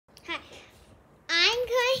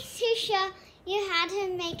show you how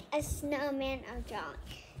to make a snowman of drawing.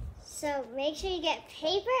 So make sure you get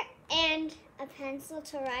paper and a pencil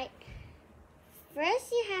to write.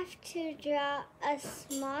 First, you have to draw a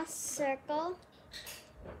small circle.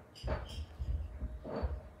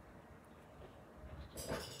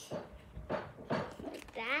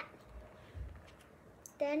 Like that.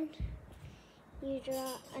 Then you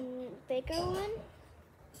draw a bigger one.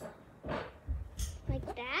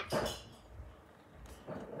 Like that.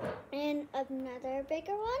 And another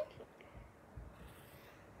bigger one.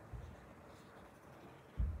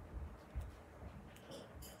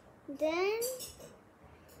 Then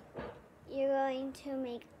you're going to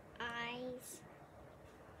make eyes.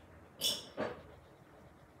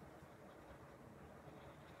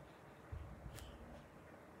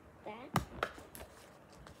 That.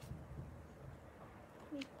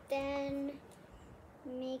 Then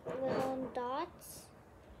make little dots.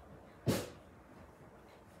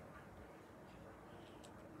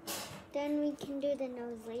 Then we can do the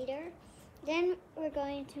nose later. Then we're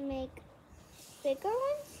going to make bigger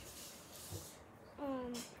ones.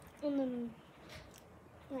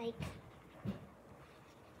 Like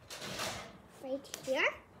right here.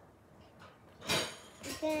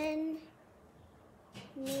 Then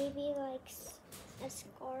maybe like a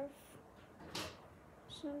scarf,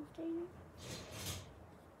 something.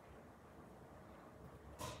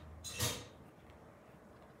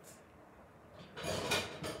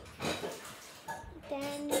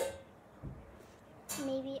 Then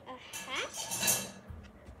maybe a hat.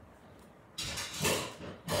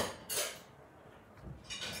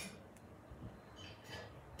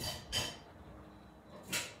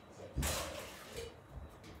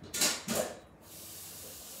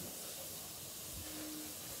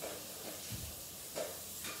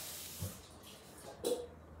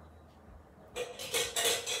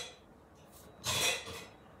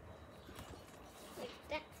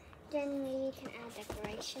 Then maybe you can add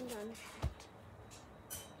decorations on the hat.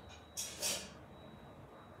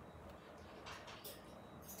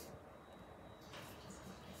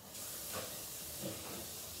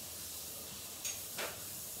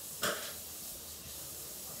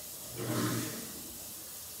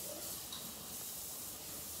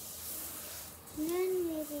 And then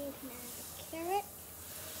maybe you can add a carrot.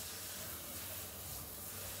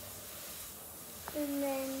 And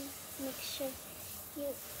then make sure you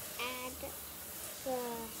add the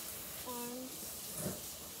arms.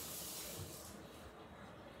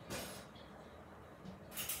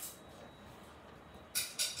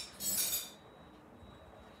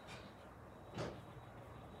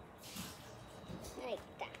 Like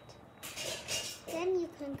that. Then you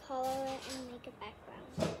can color it and make a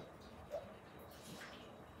background.